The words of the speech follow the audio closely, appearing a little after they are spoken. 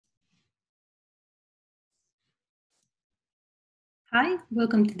Hi,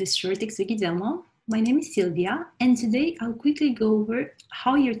 welcome to this short XWiki demo. My name is Sylvia, and today I'll quickly go over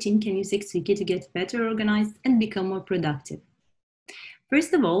how your team can use XWiki to get better organized and become more productive.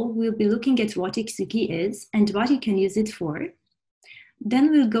 First of all, we'll be looking at what XWiki is and what you can use it for.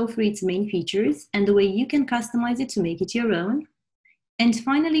 Then we'll go through its main features and the way you can customize it to make it your own. And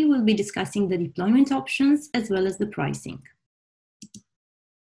finally, we'll be discussing the deployment options as well as the pricing.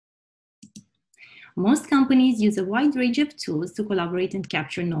 Most companies use a wide range of tools to collaborate and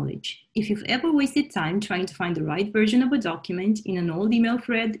capture knowledge. If you've ever wasted time trying to find the right version of a document in an old email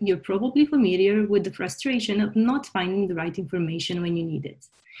thread, you're probably familiar with the frustration of not finding the right information when you need it.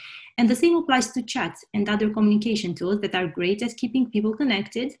 And the same applies to chat and other communication tools that are great at keeping people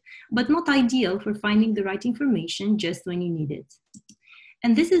connected, but not ideal for finding the right information just when you need it.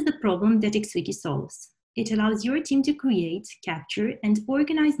 And this is the problem that XWiki solves. It allows your team to create, capture, and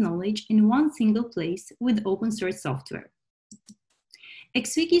organize knowledge in one single place with open source software.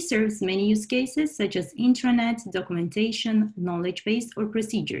 XWiki serves many use cases such as intranet, documentation, knowledge base, or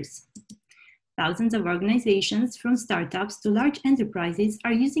procedures. Thousands of organizations, from startups to large enterprises,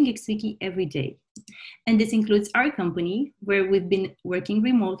 are using XWiki every day. And this includes our company, where we've been working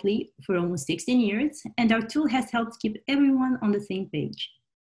remotely for almost 16 years, and our tool has helped keep everyone on the same page.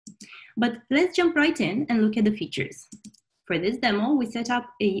 But let's jump right in and look at the features. For this demo, we set up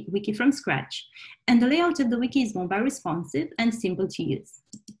a wiki from scratch, and the layout of the wiki is mobile responsive and simple to use.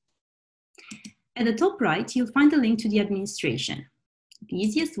 At the top right, you'll find a link to the administration. The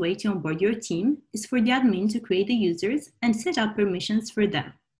easiest way to onboard your team is for the admin to create the users and set up permissions for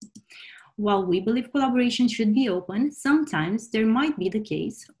them. While we believe collaboration should be open, sometimes there might be the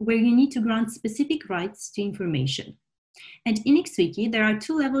case where you need to grant specific rights to information. And in XWiki, there are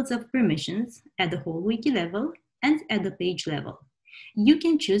two levels of permissions, at the whole wiki level and at the page level. You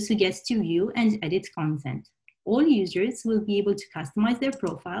can choose who gets to view and edit content. All users will be able to customize their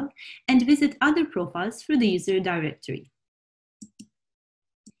profile and visit other profiles through the user directory.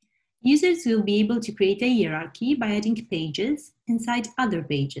 Users will be able to create a hierarchy by adding pages inside other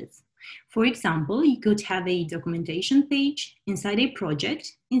pages. For example, you could have a documentation page inside a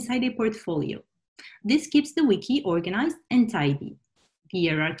project, inside a portfolio. This keeps the wiki organized and tidy. The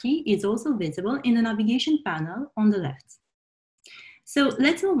hierarchy is also visible in the navigation panel on the left. So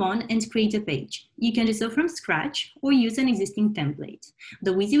let's move on and create a page. You can do so from scratch or use an existing template.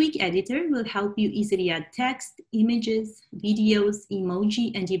 The WYSIWYG editor will help you easily add text, images, videos,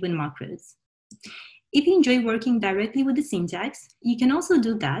 emoji, and even macros. If you enjoy working directly with the syntax, you can also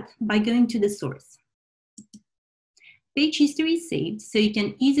do that by going to the source. Page history is saved, so you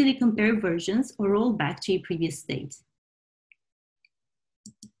can easily compare versions or roll back to your previous state.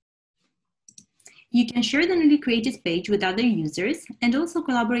 You can share the newly created page with other users and also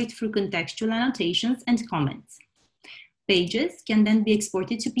collaborate through contextual annotations and comments. Pages can then be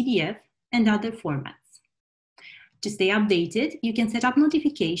exported to PDF and other formats. To stay updated, you can set up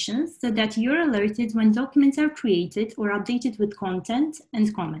notifications so that you're alerted when documents are created or updated with content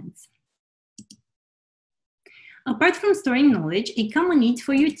and comments. Apart from storing knowledge, a common need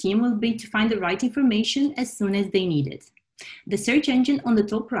for your team will be to find the right information as soon as they need it. The search engine on the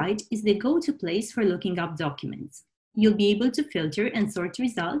top right is the go-to place for looking up documents. You'll be able to filter and sort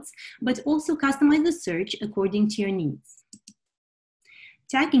results, but also customize the search according to your needs.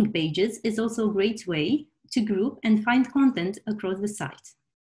 Tagging pages is also a great way to group and find content across the site.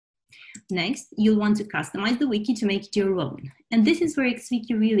 Next, you'll want to customize the wiki to make it your own. And this is where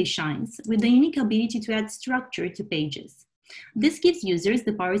XWiki really shines, with the unique ability to add structure to pages. This gives users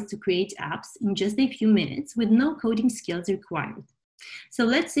the powers to create apps in just a few minutes with no coding skills required. So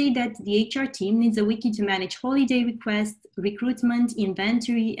let's say that the HR team needs a wiki to manage holiday requests, recruitment,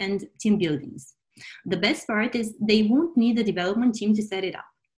 inventory, and team buildings. The best part is they won't need a development team to set it up.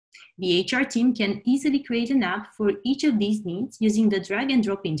 The HR team can easily create an app for each of these needs using the drag and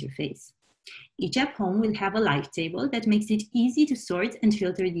drop interface. Each app home will have a live table that makes it easy to sort and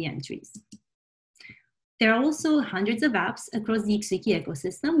filter the entries. There are also hundreds of apps across the XWiki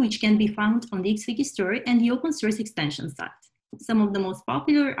ecosystem, which can be found on the XWiki store and the open source extension site. Some of the most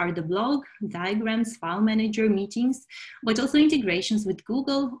popular are the blog, diagrams, file manager, meetings, but also integrations with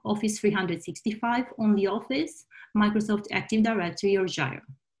Google, Office 365, OnlyOffice, Microsoft Active Directory, or Jira.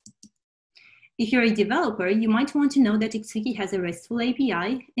 If you're a developer, you might want to know that XWiki has a RESTful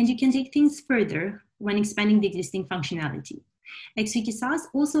API, and you can take things further when expanding the existing functionality. XWiki SaaS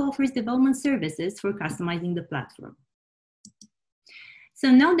also offers development services for customizing the platform.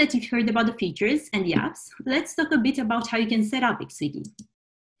 So now that you've heard about the features and the apps, let's talk a bit about how you can set up XWiki.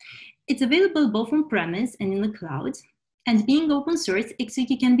 It's available both on-premise and in the cloud, and being open source,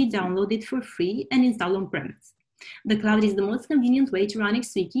 XWiki can be downloaded for free and installed on-premise. The cloud is the most convenient way to run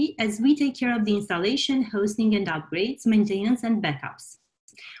XWiki, as we take care of the installation, hosting and upgrades, maintenance and backups.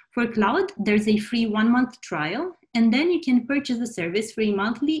 For cloud, there's a free 1-month trial, and then you can purchase the service for a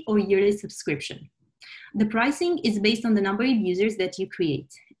monthly or yearly subscription. The pricing is based on the number of users that you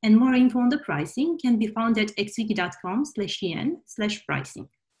create, and more info on the pricing can be found at xwiki.com/en/pricing.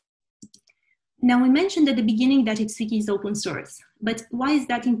 Now, we mentioned at the beginning that XWiki is open source, but why is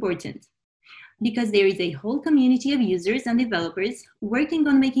that important? Because there is a whole community of users and developers working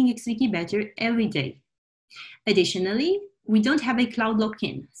on making XWiki better every day. Additionally, we don't have a cloud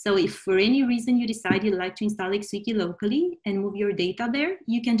lock-in, so if for any reason you decide you'd like to install XWiki locally and move your data there,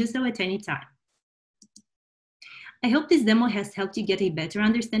 you can do so at any time. I hope this demo has helped you get a better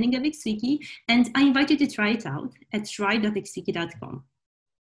understanding of XWiki, and I invite you to try it out at try.xwiki.com.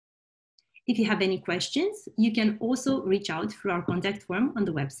 If you have any questions, you can also reach out through our contact form on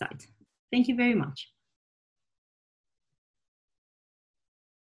the website. Thank you very much.